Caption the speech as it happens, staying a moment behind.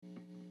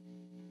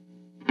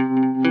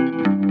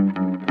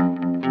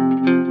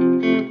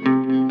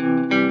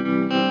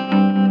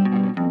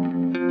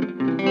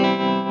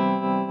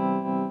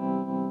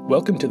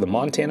Welcome to the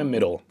Montana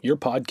Middle, your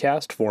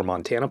podcast for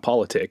Montana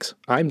politics.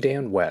 I'm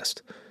Dan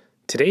West.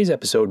 Today's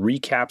episode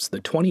recaps the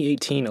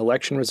 2018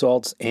 election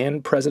results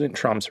and President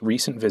Trump's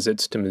recent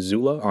visits to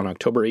Missoula on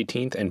October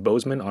 18th and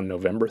Bozeman on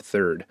November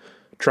 3rd,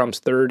 Trump's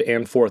third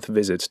and fourth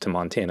visits to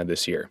Montana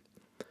this year.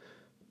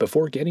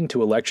 Before getting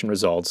to election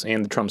results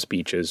and the Trump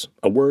speeches,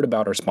 a word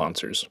about our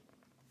sponsors.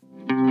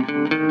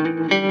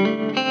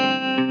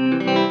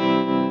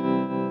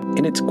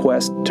 In its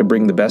quest to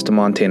bring the best of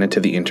Montana to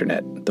the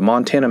internet, the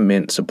Montana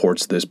Mint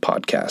supports this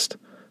podcast.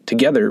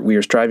 Together, we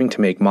are striving to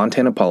make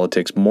Montana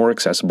politics more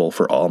accessible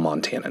for all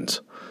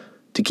Montanans.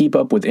 To keep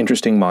up with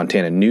interesting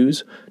Montana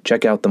news,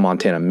 check out the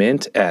Montana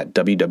Mint at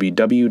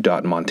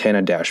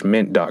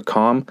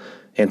www.montana-mint.com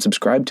and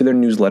subscribe to their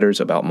newsletters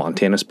about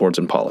Montana sports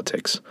and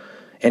politics.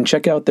 And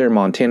check out their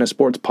Montana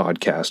sports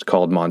podcast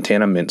called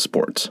Montana Mint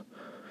Sports.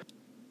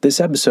 This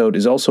episode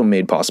is also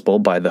made possible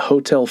by the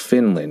Hotel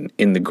Finlen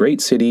in the great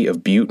city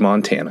of Butte,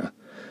 Montana.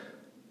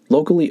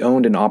 Locally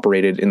owned and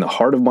operated in the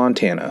heart of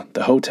Montana,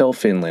 the Hotel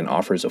Finlen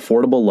offers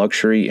affordable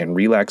luxury and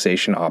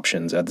relaxation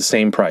options at the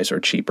same price or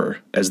cheaper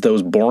as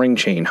those boring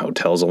chain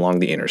hotels along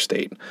the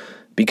interstate.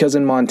 Because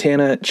in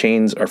Montana,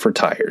 chains are for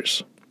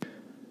tires.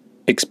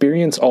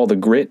 Experience all the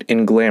grit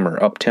and glamour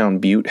Uptown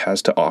Butte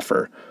has to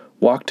offer.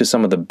 Walk to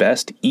some of the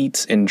best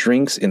eats and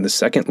drinks in the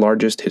second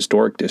largest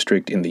historic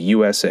district in the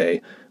USA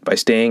by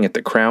staying at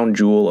the crown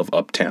jewel of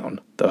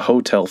Uptown, the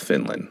Hotel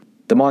Finlen.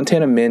 The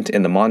Montana Mint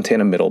and the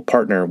Montana Middle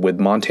partner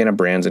with Montana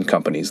brands and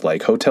companies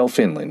like Hotel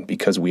Finlen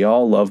because we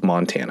all love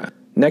Montana.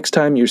 Next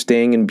time you're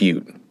staying in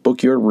Butte,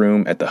 book your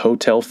room at the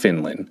Hotel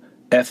Finlen,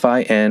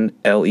 Finlen.com,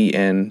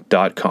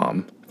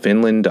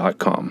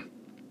 finlen.com.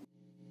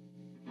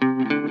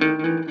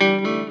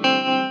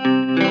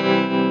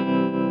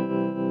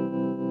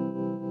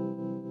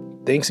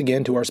 Thanks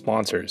again to our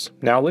sponsors.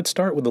 Now let's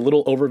start with a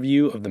little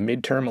overview of the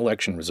midterm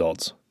election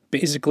results.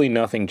 Basically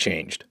nothing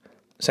changed.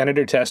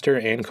 Senator Tester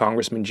and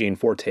Congressman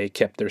Gianforte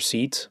kept their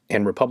seats,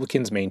 and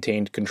Republicans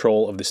maintained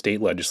control of the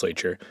state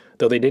legislature,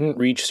 though they didn't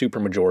reach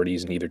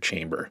supermajorities in either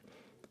chamber.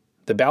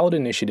 The ballot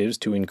initiatives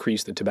to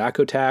increase the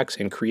tobacco tax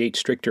and create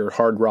stricter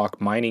hard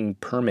rock mining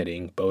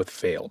permitting both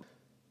failed.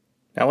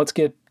 Now let's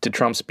get to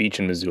Trump's speech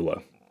in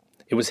Missoula.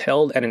 It was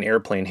held at an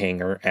airplane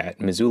hangar at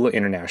Missoula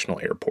International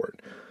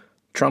Airport.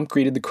 Trump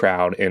greeted the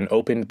crowd and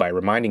opened by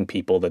reminding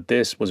people that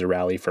this was a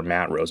rally for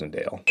Matt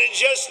Rosendale. In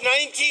just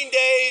 19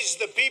 days,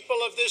 the people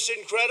of this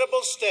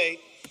incredible state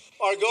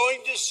are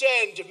going to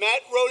send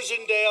Matt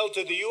Rosendale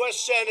to the U.S.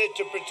 Senate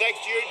to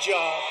protect your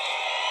jobs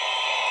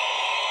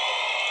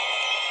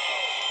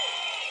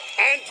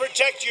and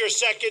protect your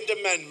Second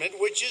Amendment,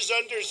 which is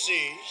under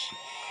siege.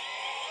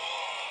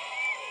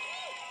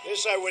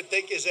 This, I would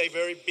think, is a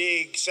very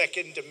big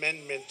Second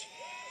Amendment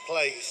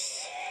place.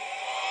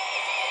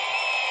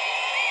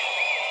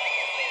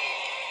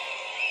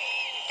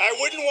 I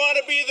wouldn't want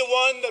to be the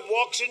one that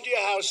walks into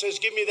your house and says,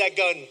 give me that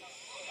gun.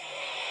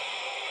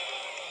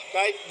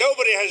 Right?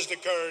 Nobody has the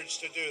courage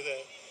to do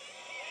that.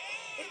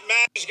 But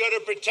Matt is going to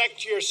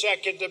protect your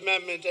Second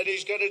Amendment, and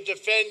he's going to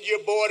defend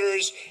your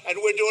borders, and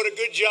we're doing a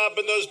good job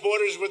in those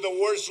borders with the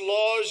worst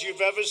laws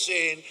you've ever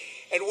seen,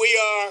 and we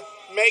are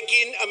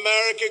making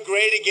America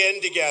great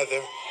again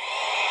together.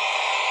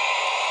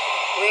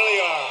 Really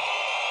are.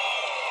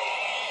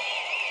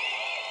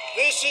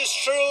 This is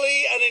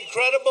truly an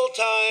incredible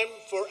time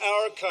for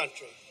our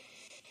country.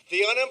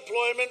 The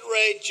unemployment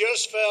rate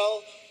just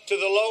fell to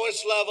the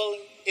lowest level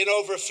in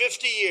over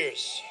 50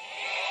 years.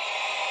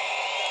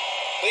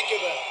 Think of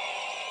that.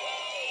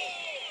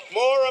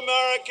 More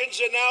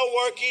Americans are now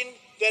working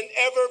than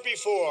ever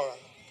before.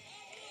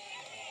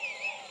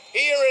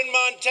 Here in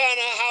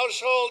Montana,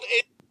 household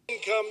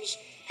incomes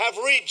have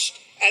reached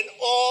an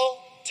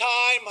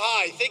all-time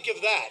high. Think of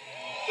that.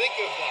 Think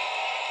of that.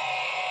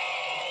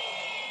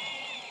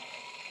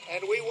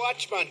 And we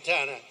watch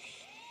Montana.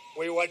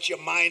 We watch your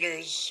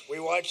miners. We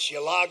watch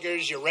your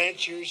loggers, your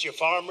ranchers, your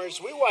farmers.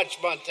 We watch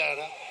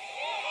Montana.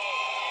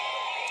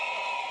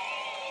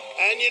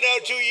 And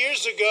 2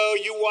 years ago,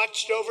 you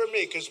watched over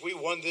me because we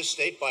won this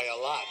state by a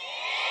lot.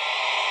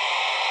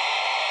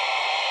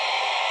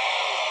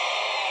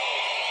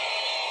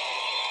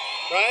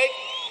 Right?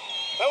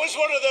 That was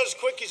one of those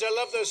quickies. I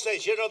love those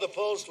states. The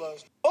polls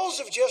closed. Polls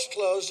have just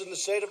closed in the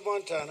state of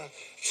Montana.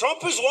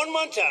 Trump has won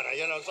Montana.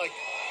 It's like...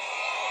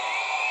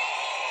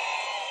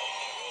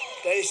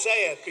 They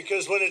say it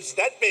because when it's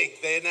that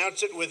big, they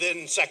announce it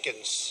within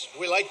seconds.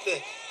 We like to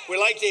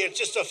hear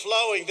just a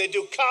flowing. They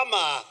do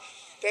comma.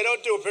 They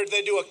don't do a,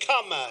 they do a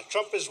comma.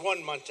 Trump has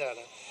won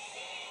Montana.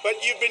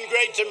 But you've been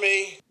great to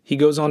me. He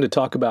goes on to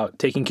talk about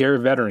taking care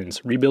of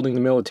veterans, rebuilding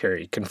the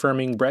military,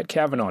 confirming Brett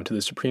Kavanaugh to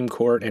the Supreme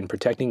Court, and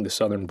protecting the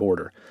southern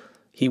border.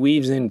 He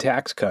weaves in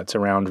tax cuts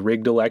around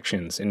rigged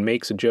elections and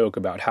makes a joke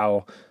about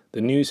how the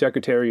new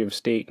Secretary of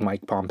State,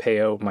 Mike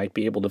Pompeo, might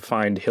be able to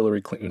find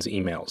Hillary Clinton's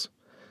emails.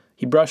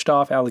 He brushed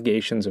off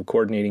allegations of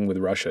coordinating with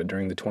Russia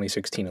during the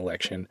 2016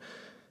 election,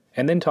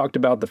 and then talked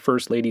about the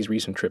First Lady's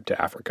recent trip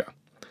to Africa.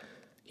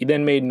 He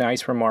then made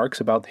nice remarks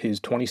about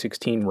his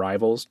 2016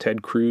 rivals,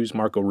 Ted Cruz,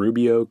 Marco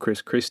Rubio,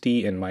 Chris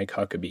Christie, and Mike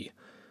Huckabee.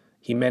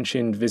 He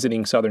mentioned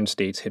visiting southern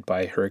states hit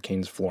by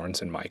Hurricanes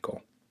Florence and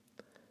Michael.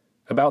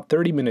 About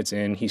 30 minutes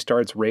in, he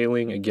starts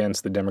railing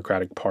against the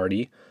Democratic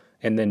Party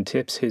and then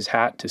tips his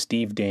hat to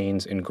Steve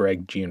Daines and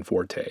Greg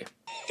Gianforte.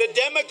 The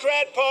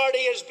Democrat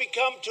Party has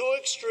become too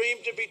extreme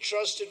to be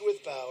trusted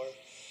with power.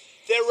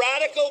 Their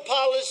radical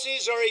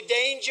policies are a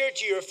danger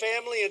to your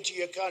family and to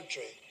your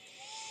country.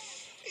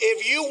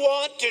 If you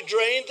want to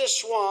drain the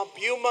swamp,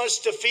 you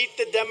must defeat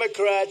the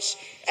Democrats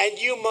and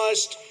you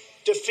must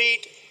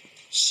defeat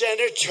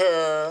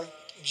Senator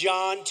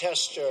Jon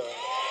Tester.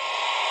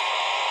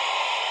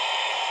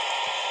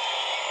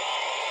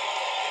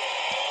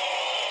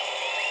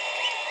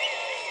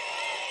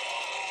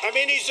 I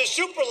mean, he's a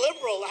super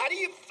liberal. How do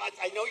you,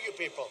 I know you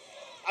people.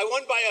 I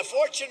won by a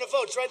fortune of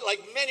votes, right?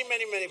 Like many,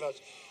 many, many votes.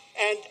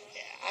 And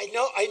I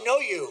know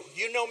you.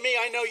 You know me,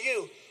 I know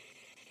you.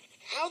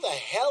 How the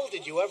hell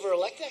did you ever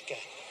elect that guy?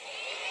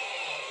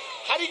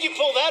 How did you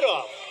pull that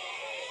off?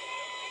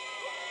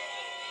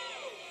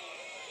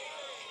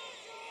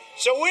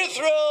 So we're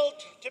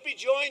thrilled to be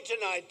joined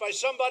tonight by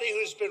somebody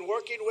who's been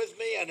working with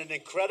me and an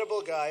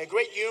incredible guy, a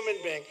great human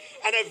being,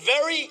 and a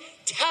very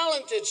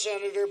talented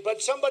senator,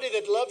 but somebody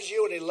that loves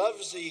you and he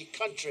loves the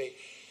country,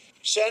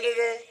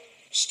 Senator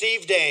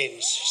Steve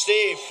Daines.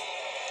 Steve.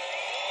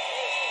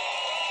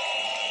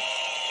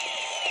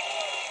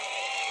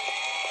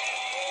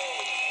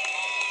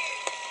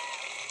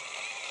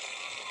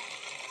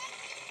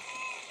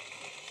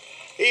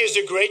 He is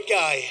a great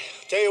guy.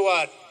 Tell you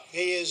what,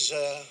 he is,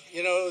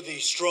 the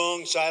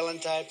strong,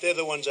 silent type. They're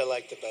the ones I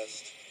like the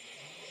best.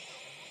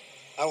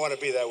 I want to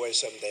be that way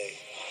someday.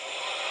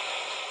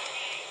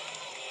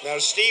 Now,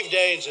 Steve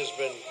Daines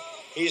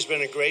he's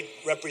been a great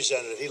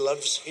representative. He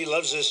loves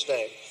this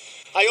state.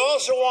 I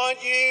also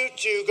want you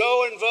to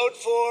go and vote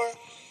for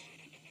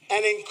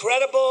an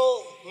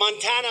incredible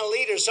Montana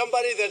leader,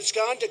 somebody that's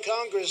gone to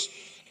Congress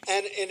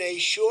and in a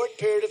short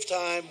period of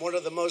time, one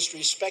of the most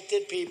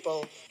respected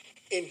people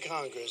in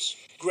Congress,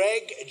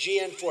 Greg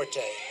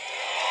Gianforte.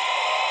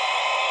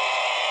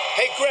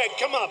 Hey, Greg,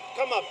 come up,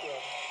 Greg.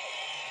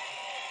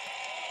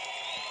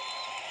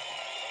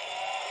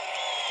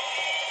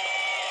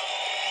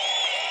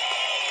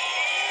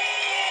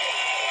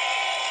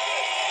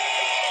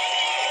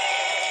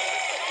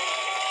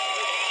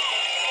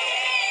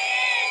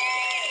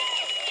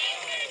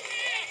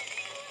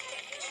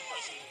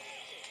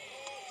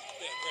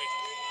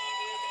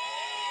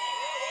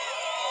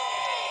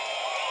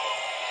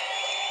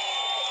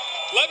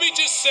 Let me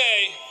just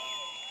say,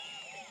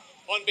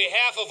 on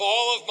behalf of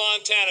all of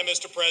Montana,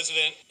 Mr.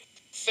 President,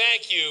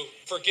 thank you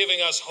for giving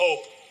us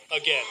hope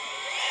again.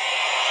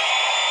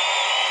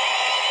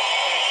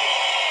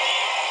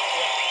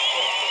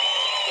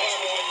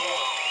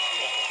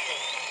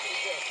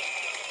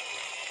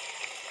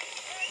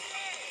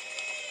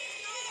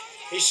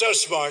 He's so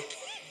smart.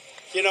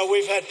 You know,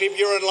 we've had people,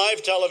 you're on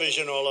live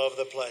television all over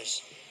the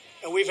place,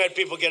 and we've had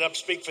people get up,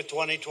 speak for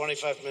 20,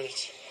 25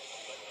 minutes.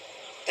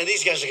 And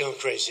these guys are going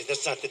crazy.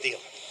 That's not the deal.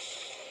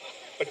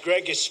 But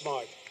Greg is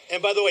smart.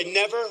 And by the way,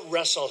 never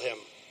wrestle him.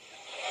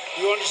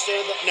 You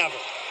understand that? Never.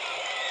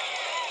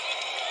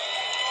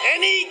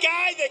 Any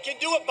guy that can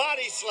do a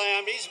body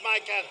slam, he's my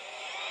kind of...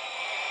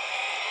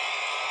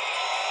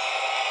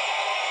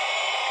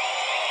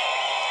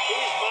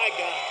 He's my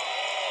guy.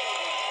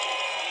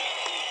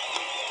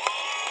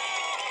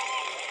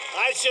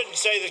 I shouldn't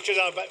say this because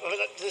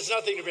there's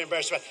nothing to be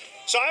embarrassed about.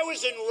 So I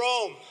was in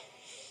Rome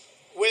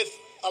with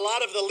a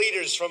lot of the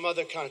leaders from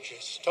other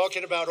countries,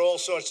 talking about all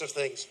sorts of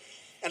things.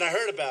 And I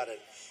heard about it.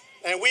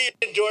 And we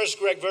endorsed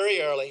Greg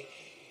very early.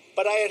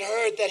 But I had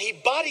heard that he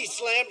body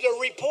slammed a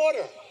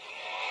reporter.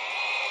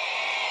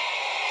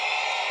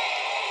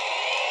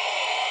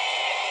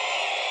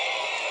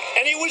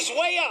 And he was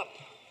way up.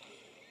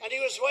 And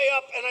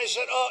I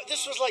said,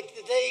 this was like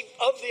the day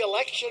of the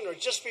election or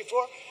just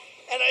before.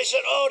 And I said,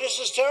 this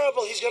is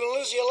terrible. He's going to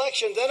lose the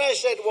election. Then I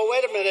said, well,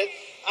 wait a minute.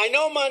 I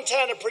know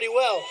Montana pretty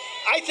well.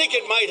 I think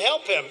it might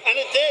help him. And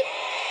it did.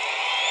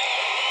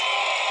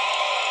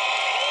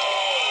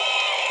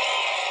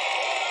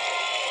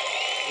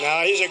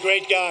 No, he's a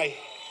great guy.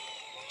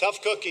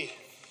 Tough cookie.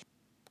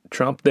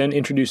 Trump then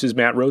introduces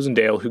Matt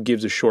Rosendale, who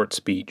gives a short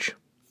speech.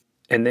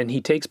 And then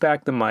he takes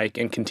back the mic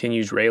and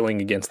continues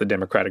railing against the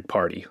Democratic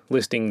Party,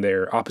 listing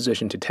their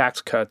opposition to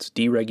tax cuts,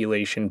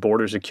 deregulation,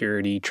 border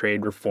security,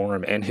 trade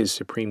reform, and his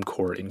Supreme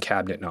Court and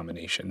cabinet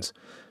nominations.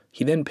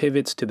 He then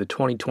pivots to the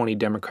 2020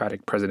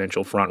 Democratic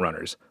presidential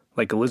frontrunners,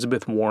 like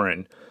Elizabeth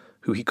Warren,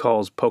 who he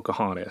calls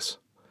Pocahontas.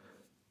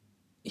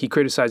 He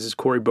criticizes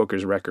Cory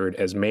Booker's record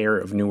as mayor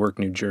of Newark,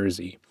 New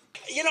Jersey.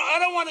 You know, I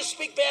don't want to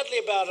speak badly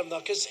about him, though,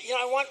 because,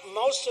 I want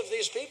most of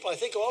these people, I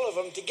think all of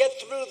them, to get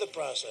through the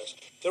process.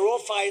 They're all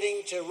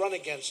fighting to run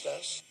against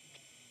us.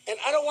 And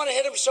I don't want to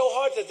hit them so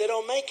hard that they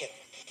don't make it.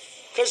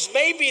 Because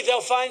maybe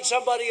they'll find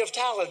somebody of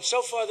talent.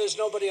 So far, there's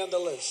nobody on the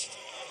list.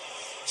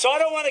 So I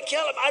don't want to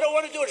kill him. I don't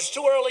want to do it. It's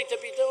too early to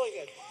be doing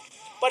it.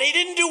 But he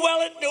didn't do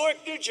well at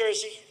Newark, New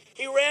Jersey.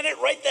 He ran it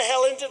right the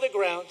hell into the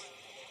ground.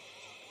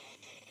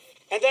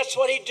 And that's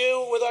what he'd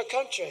do with our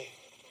country.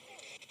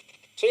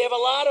 So you have a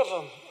lot of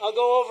them. I'll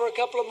go over a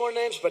couple of more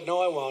names, but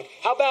no, I won't.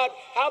 How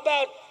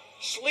about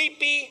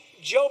Sleepy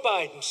Joe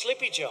Biden?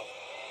 Sleepy Joe.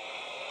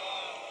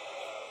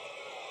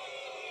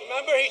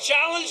 Remember, he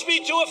challenged me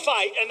to a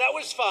fight, and that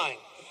was fine.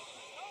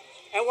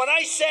 And when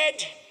I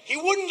said he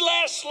wouldn't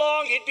last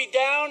long, he'd be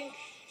down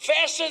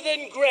faster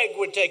than Greg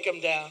would take him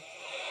down.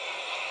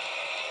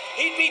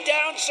 He'd be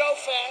down so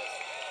fast.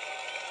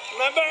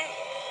 Remember?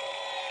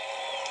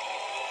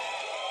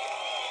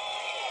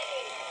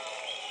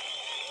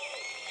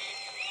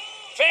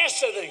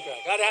 Faster than Greg.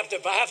 I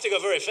have to go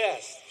very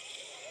fast.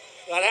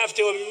 I'd have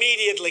to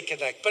immediately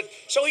connect. But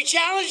so he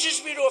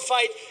challenges me to a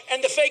fight,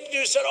 and the fake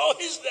news said, "Oh,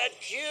 isn't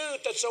that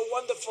cute? That's so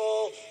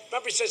wonderful."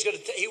 Remember, he says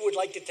he would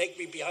like to take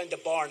me behind the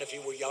barn if he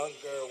were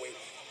younger.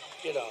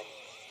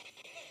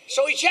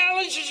 So he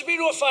challenges me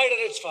to a fight,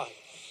 and it's fine.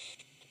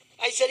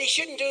 I said he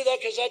shouldn't do that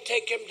because I'd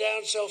take him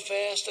down so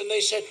fast. And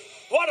they said,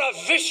 "What a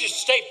vicious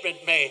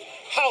statement made.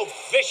 How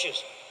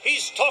vicious.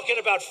 He's talking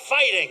about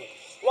fighting.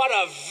 What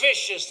a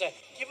vicious thing."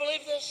 Do you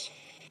believe this?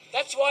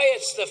 That's why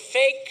it's the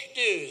fake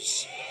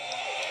news.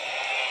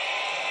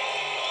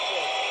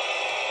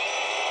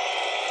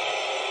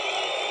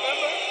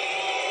 Remember?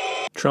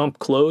 Trump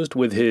closed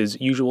with his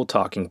usual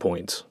talking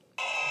points.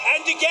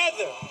 And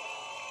together,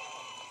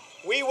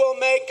 we will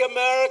make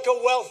America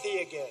wealthy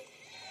again.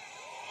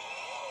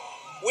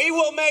 We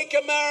will make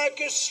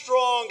America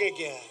strong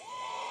again.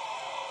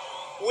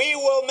 We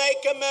will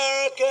make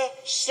America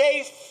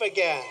safe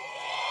again.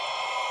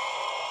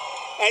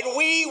 And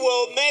we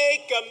will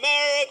make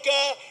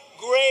America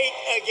great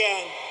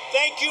again.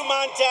 Thank you,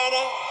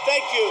 Montana.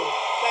 Thank you.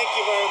 Thank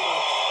you very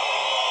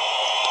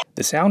much.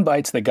 The sound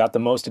bites that got the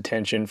most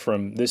attention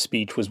from this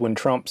speech was when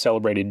Trump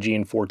celebrated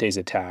Gianforte's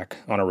attack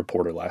on a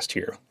reporter last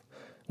year.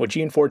 What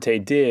Gianforte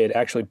did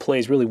actually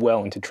plays really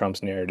well into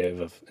Trump's narrative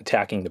of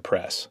attacking the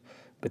press.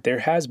 But there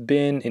has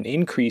been an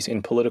increase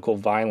in political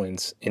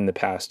violence in the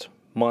past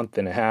month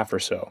and a half or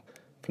so.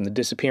 From the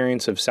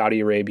disappearance of Saudi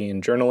Arabian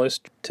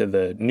journalists to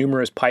the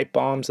numerous pipe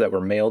bombs that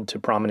were mailed to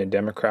prominent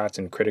Democrats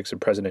and critics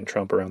of President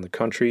Trump around the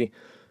country,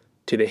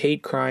 to the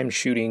hate crime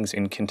shootings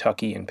in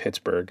Kentucky and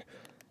Pittsburgh.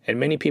 And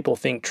many people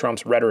think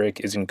Trump's rhetoric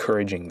is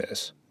encouraging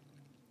this.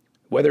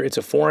 Whether it's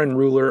a foreign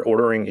ruler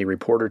ordering a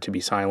reporter to be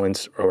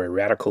silenced or a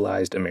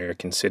radicalized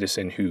American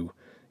citizen who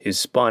is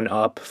spun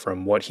up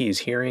from what he is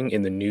hearing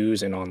in the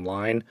news and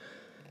online,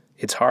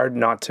 it's hard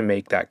not to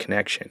make that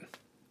connection.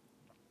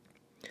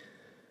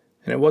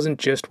 And it wasn't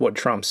just what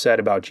Trump said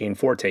about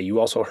Gianforte. You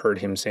also heard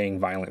him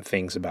saying violent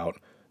things about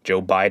Joe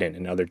Biden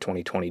and other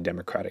 2020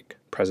 Democratic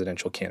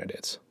presidential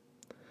candidates.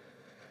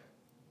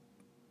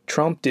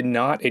 Trump did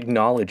not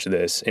acknowledge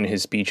this in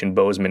his speech in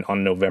Bozeman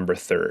on November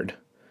 3rd,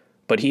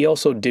 but he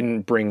also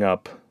didn't bring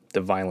up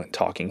the violent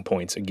talking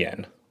points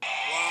again.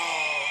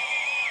 Wow.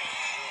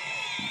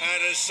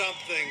 That is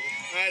something.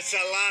 That's a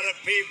lot of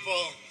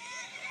people.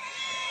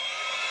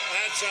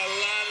 That's a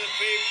lot of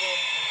people.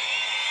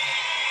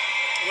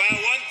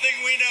 Well, one thing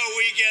we know,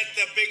 we get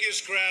the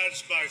biggest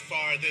crowds by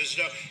far.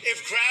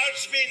 If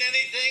crowds mean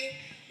anything,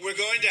 we're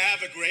going to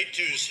have a great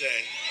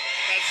Tuesday.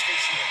 That's for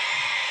sure.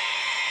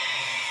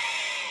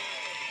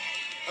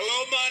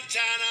 Hello,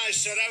 Montana. I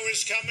said I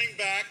was coming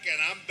back,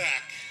 and I'm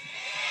back.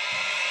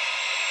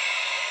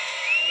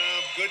 And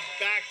I'm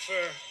back for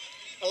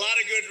a lot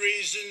of good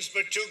reasons,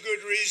 but two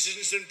good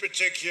reasons in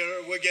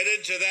particular. We'll get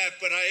into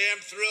that, but I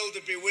am thrilled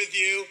to be with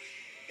you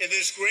in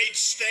this great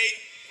state.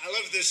 I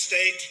love this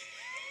state.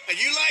 And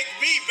you like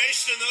me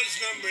based on those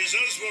numbers.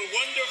 Those were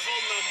wonderful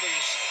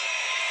numbers.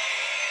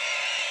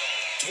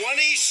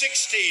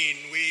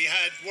 2016, we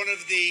had one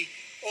of the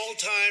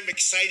all-time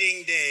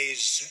exciting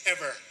days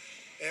ever.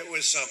 It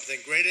was something.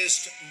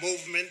 Greatest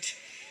movement,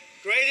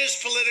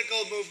 greatest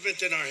political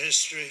movement in our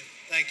history.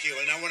 Thank you.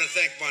 And I want to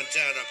thank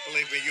Montana.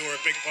 Believe me, you were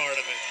a big part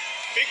of it.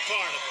 Big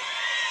part of it.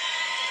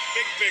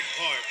 Big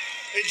part.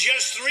 In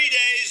just 3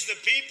 days,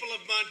 the people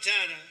of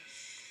Montana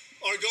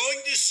are going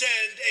to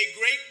send a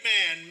great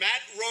man,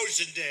 Matt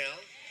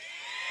Rosendale,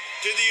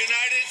 to the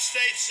United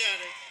States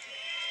Senate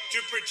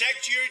to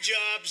protect your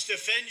jobs,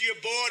 defend your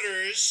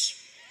borders,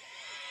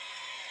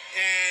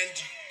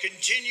 and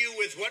continue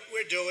with what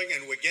we're doing,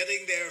 and we're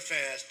getting there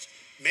fast.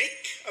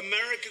 Make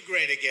America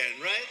great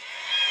again, right?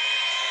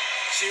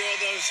 See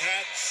all those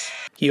hats?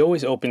 He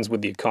always opens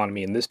with the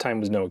economy, and this time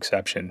was no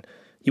exception.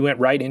 He went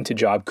right into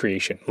job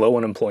creation, low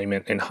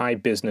unemployment, and high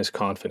business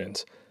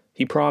confidence.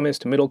 He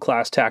promised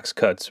middle-class tax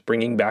cuts,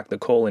 bringing back the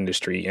coal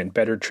industry, and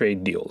better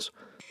trade deals.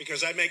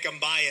 Because I make them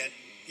buy it.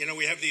 You know,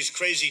 we have these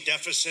crazy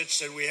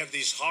deficits, and we have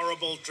these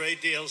horrible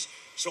trade deals.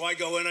 So I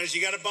go in and I say,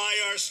 you got to buy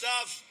our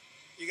stuff.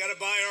 You got to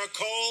buy our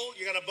coal.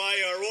 You got to buy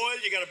our oil.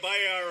 You got to buy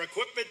our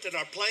equipment and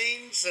our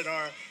planes and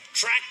our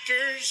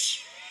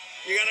tractors.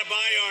 You got to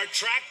buy our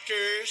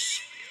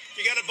tractors.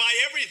 You got to buy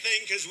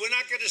everything because we're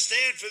not going to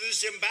stand for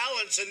this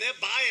imbalance. And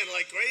they're buying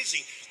like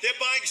crazy. They're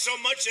buying so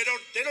much they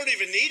don't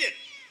even need it.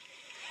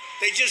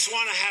 They just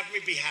want to have me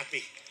be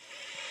happy.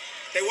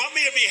 They want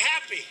me to be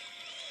happy.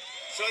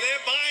 So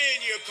they're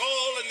buying your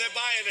coal and they're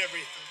buying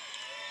everything.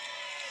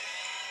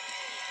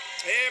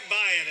 They're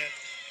buying it.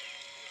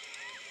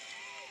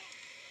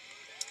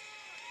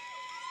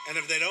 And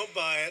if they don't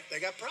buy it, they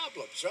got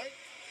problems, right?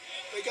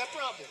 They got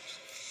problems.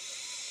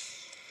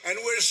 And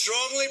we're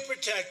strongly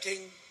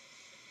protecting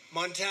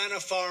Montana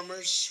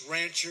farmers,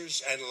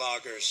 ranchers, and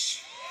loggers.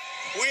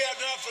 We have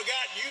not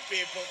forgotten you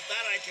people,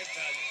 that I can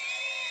tell you.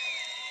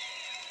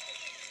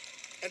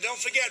 And don't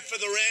forget, for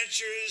the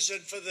ranchers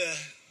and for the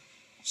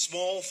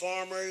small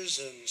farmers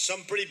and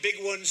some pretty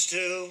big ones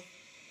too,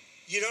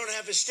 you don't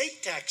have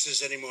estate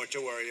taxes anymore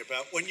to worry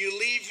about. When you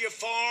leave your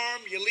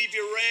farm, you leave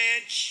your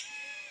ranch,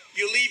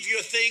 you leave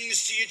your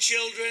things to your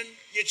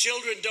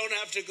children don't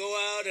have to go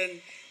out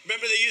and,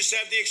 remember they used to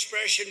have the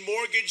expression,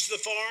 mortgage the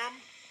farm?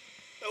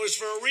 That was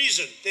for a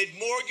reason. They'd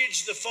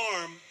mortgage the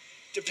farm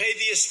to pay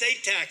the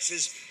estate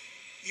taxes.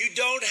 You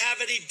don't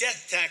have any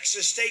death tax,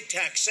 estate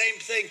tax, same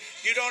thing.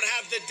 You don't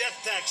have the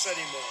death tax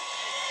anymore.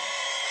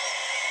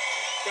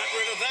 Got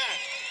rid of that.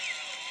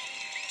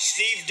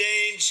 Steve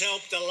Daines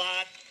helped a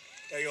lot.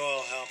 They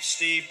all helped.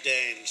 Steve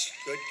Daines,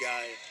 good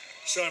guy.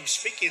 Saw him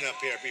speaking up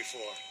here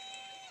before.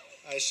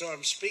 I saw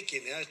him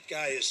speaking. That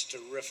guy is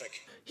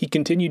terrific. He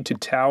continued to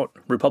tout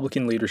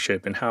Republican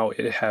leadership and how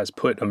it has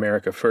put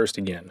America first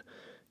again.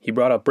 He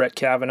brought up Brett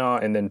Kavanaugh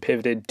and then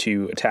pivoted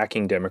to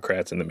attacking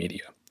Democrats in the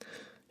media.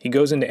 He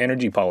goes into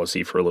energy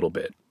policy for a little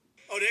bit.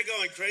 Oh, they're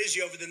going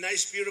crazy over the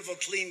nice, beautiful,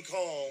 clean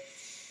coal.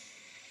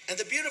 And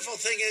the beautiful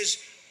thing is,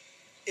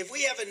 if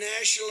we have a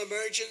national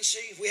emergency,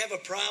 if we have a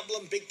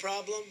problem, big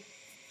problem,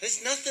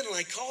 there's nothing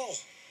like coal.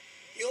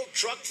 You'll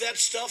truck that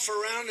stuff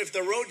around. If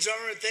the roads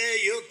aren't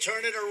there, you'll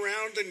turn it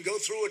around and go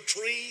through a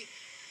tree.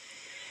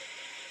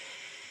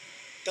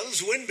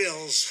 Those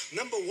windmills,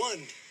 number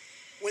one,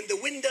 when the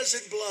wind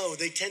doesn't blow,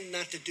 they tend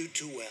not to do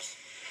too well,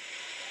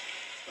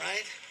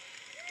 right?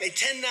 They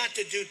tend not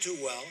to do too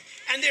well,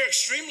 and they're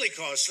extremely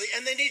costly,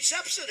 and they need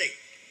subsidy.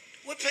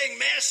 We're paying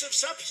massive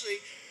subsidy,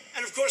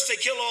 and of course they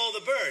kill all the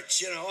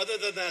birds, Other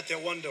than that, they're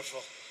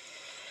wonderful.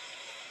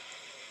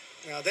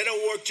 Now, they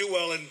don't work too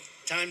well in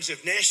times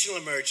of national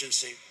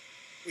emergency.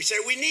 We say,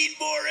 we need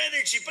more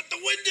energy, but the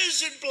wind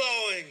isn't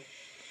blowing.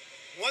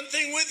 One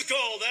thing with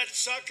coal, that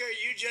sucker,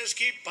 you just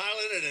keep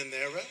piling it in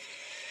there, right?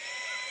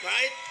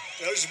 Right?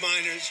 Those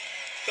miners.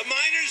 The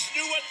miners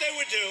knew what they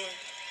were doing.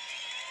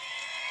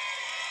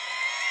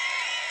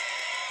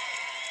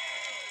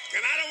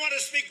 And I don't want to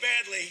speak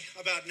badly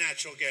about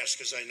natural gas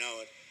because I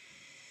know it.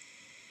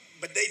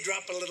 But they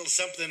drop a little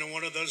something in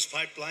one of those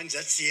pipelines,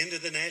 that's the end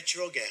of the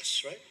natural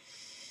gas, right?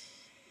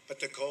 But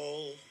the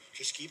coal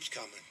just keeps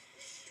coming.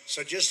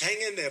 So just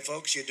hang in there,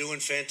 folks. You're doing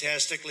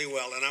fantastically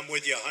well, and I'm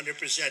with you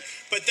 100%.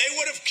 But they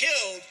would have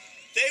killed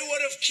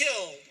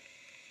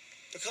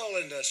the coal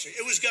industry.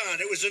 It was gone.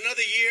 It was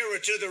another year or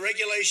two, the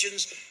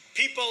regulations.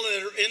 People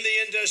that are in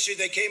the industry,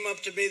 they came up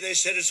to me, they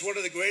said it's one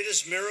of the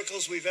greatest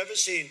miracles we've ever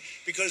seen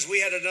because we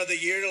had another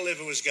year to live,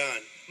 it was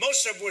gone.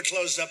 Most of them were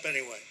closed up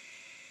anyway.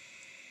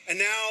 And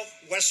now,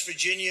 West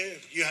Virginia,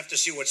 you have to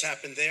see what's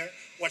happened there,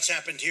 what's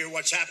happened here,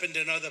 what's happened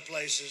in other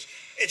places.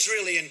 It's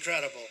really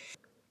incredible.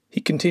 He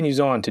continues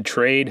on to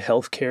trade,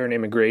 healthcare, and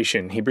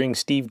immigration. He brings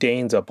Steve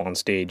Daines up on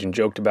stage and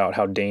joked about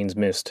how Daines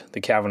missed the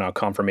Kavanaugh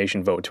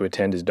confirmation vote to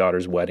attend his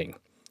daughter's wedding.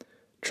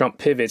 Trump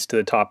pivots to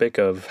the topic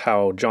of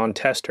how John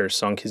Tester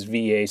sunk his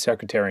VA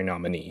secretary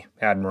nominee,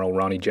 Admiral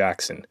Ronnie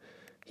Jackson.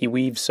 He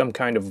weaves some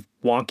kind of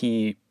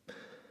wonky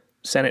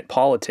Senate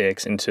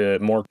politics into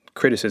more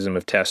criticism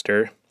of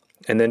Tester,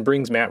 and then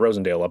brings Matt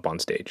Rosendale up on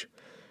stage.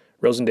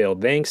 Rosendale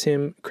thanks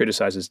him,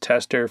 criticizes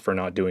Tester for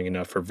not doing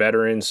enough for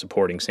veterans,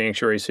 supporting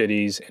sanctuary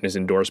cities, and his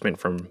endorsement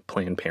from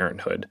Planned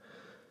Parenthood.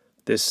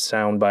 This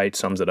soundbite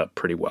sums it up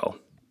pretty well.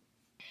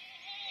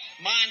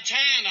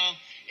 Montana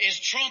is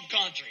Trump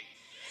country.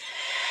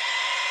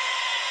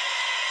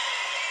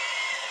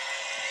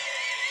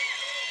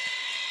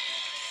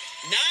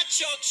 Not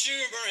Chuck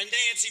Schumer and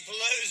Nancy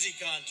Pelosi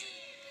country.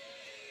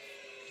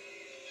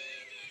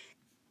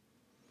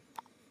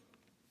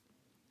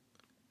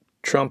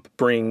 Trump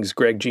brings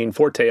Greg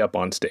Gianforte up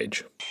on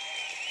stage.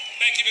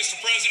 Thank you, Mr.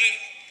 President.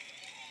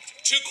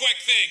 Two quick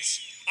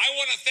things. I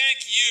want to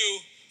thank you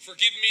for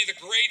giving me the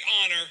great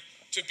honor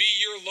to be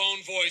your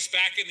lone voice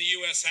back in the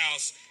U.S.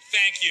 House.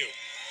 Thank you.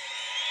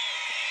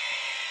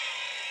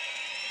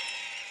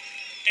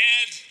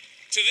 And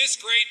to this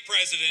great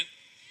president,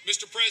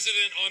 Mr.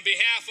 President, on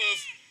behalf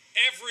of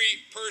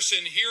every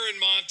person here in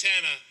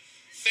Montana,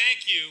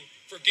 thank you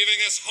for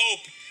giving us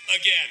hope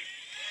again.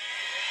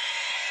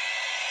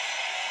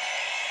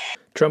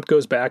 Trump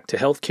goes back to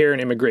healthcare and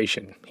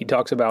immigration. He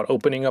talks about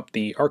opening up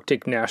the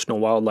Arctic National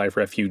Wildlife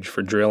Refuge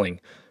for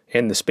drilling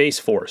and the Space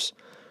Force.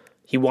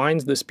 He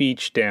winds the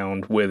speech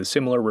down with a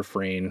similar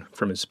refrain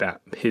from his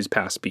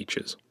past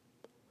speeches.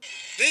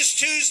 This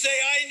Tuesday,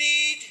 I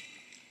need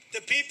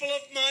the people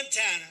of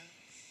Montana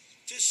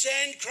to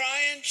send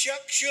crying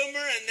Chuck Schumer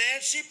and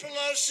Nancy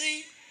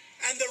Pelosi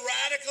and the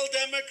radical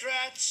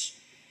Democrats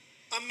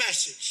a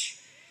message.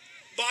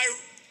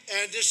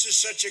 And this is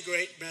such a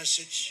great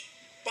message,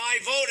 by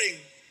voting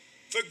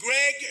for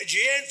Greg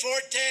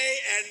Gianforte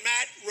and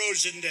Matt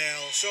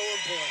Rosendale. So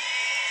important.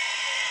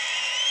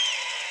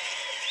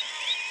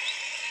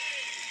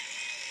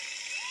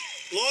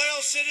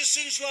 Loyal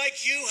citizens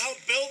like you help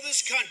build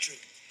this country,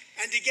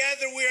 and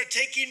together we are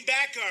taking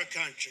back our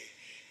country,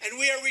 and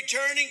we are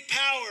returning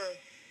power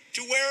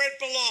to where it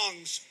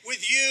belongs,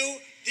 with you,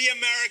 the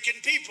American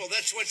people.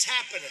 That's what's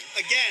happening.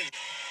 Again,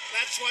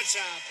 that's what's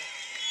happening.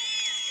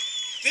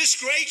 This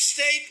great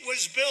state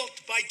was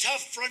built by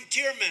tough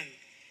frontiermen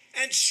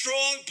and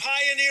strong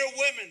pioneer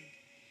women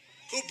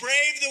who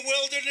braved the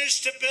wilderness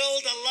to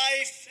build a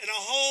life and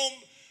a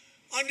home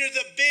under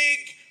the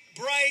big,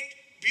 bright,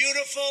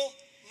 beautiful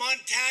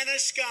Montana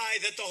sky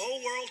that the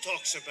whole world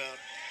talks about.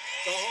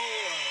 The whole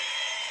world.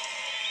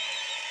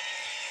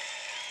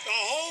 The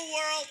whole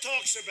world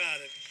talks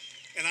about it.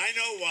 And I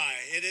know why.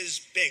 It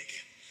is big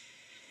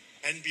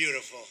and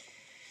beautiful.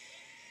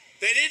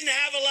 They didn't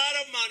have a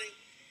lot of money.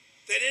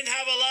 They didn't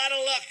have a lot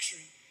of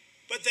luxury.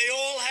 But they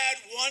all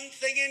had one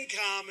thing in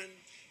common.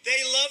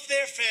 They loved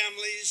their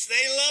families,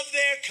 they loved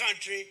their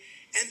country,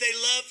 and they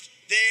loved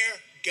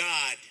their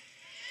God.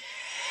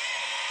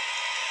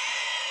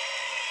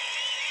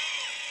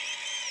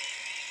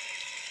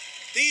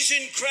 These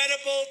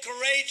incredible,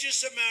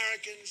 courageous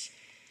Americans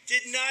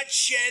did not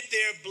shed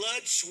their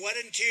blood, sweat,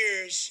 and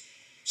tears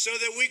so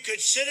that we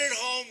could sit at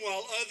home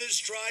while others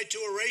tried to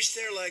erase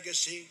their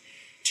legacy,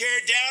 tear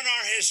down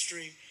our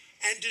history,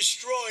 and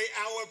destroy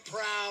our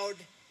proud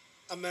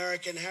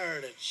American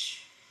heritage.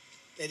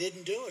 They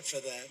didn't do it for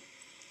that.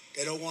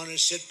 They don't want to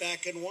sit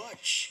back and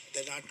watch.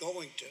 They're not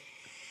going to.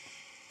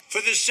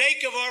 For the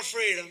sake of our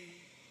freedom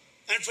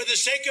and for the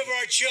sake of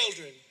our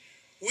children,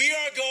 we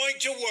are going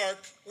to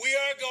work, we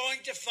are going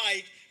to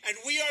fight, and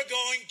we are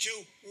going to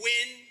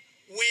win,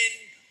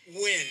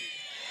 win, win.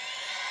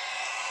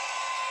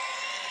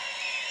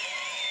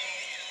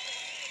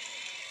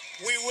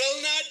 We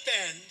will not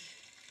bend.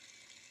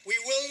 We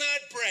will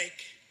not break.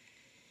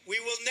 We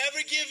will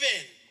never give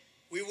in.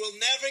 We will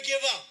never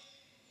give up.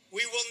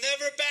 We will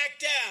never back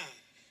down.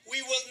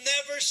 We will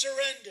never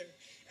surrender.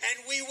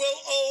 And we will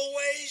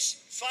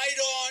always fight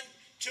on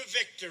to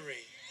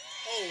victory.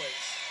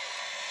 Always.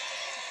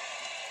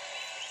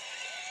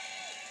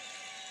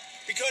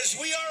 Because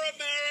we are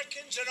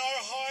Americans and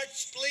our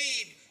hearts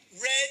bleed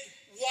red,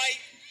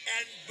 white,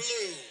 and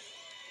blue.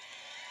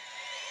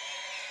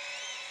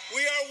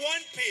 We are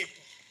one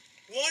people,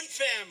 one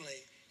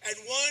family, and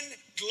one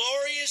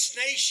glorious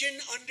nation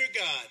under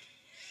God.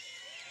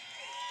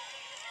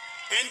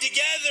 And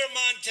together,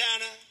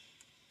 Montana,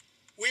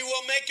 we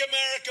will make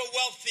America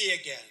wealthy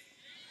again.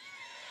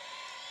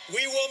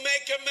 We will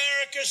make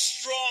America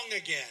strong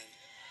again.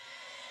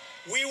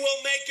 We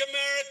will make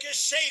America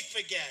safe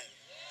again.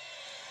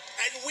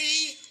 And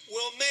we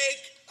will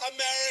make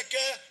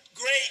America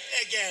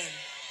great again.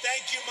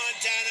 Thank you,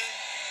 Montana.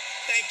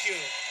 Thank you.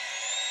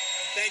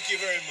 Thank you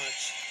very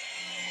much.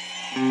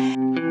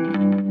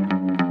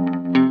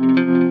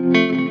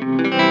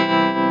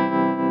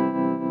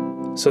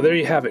 So there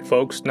you have it,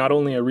 folks. Not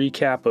only a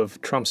recap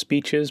of Trump's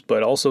speeches,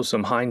 but also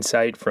some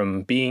hindsight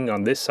from being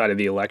on this side of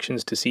the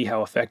elections to see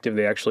how effective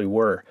they actually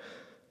were.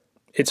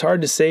 It's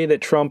hard to say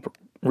that Trump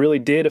really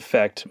did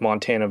affect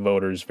Montana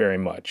voters very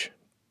much,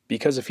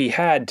 because if he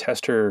had,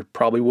 Tester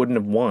probably wouldn't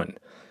have won.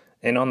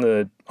 And on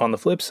the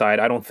flip side,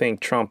 I don't think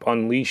Trump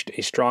unleashed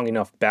a strong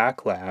enough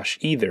backlash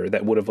either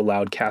that would have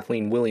allowed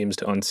Kathleen Williams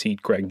to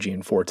unseat Greg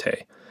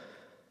Gianforte.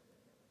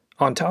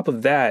 On top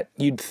of that,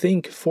 you'd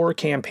think 4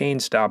 campaign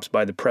stops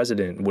by the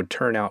president would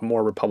turn out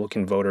more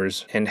Republican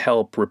voters and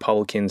help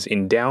Republicans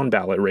in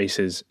down-ballot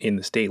races in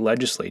the state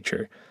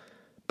legislature.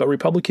 But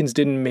Republicans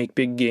didn't make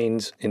big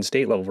gains in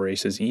state-level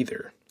races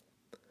either.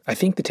 I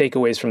think the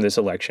takeaways from this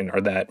election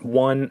are that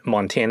 1,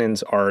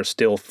 Montanans are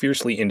still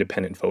fiercely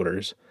independent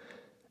voters,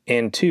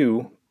 and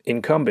 2,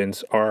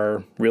 incumbents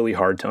are really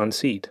hard to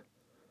unseat.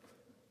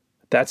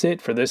 That's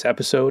it for this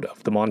episode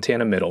of the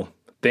Montana Middle.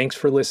 Thanks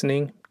for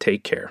listening.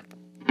 Take care.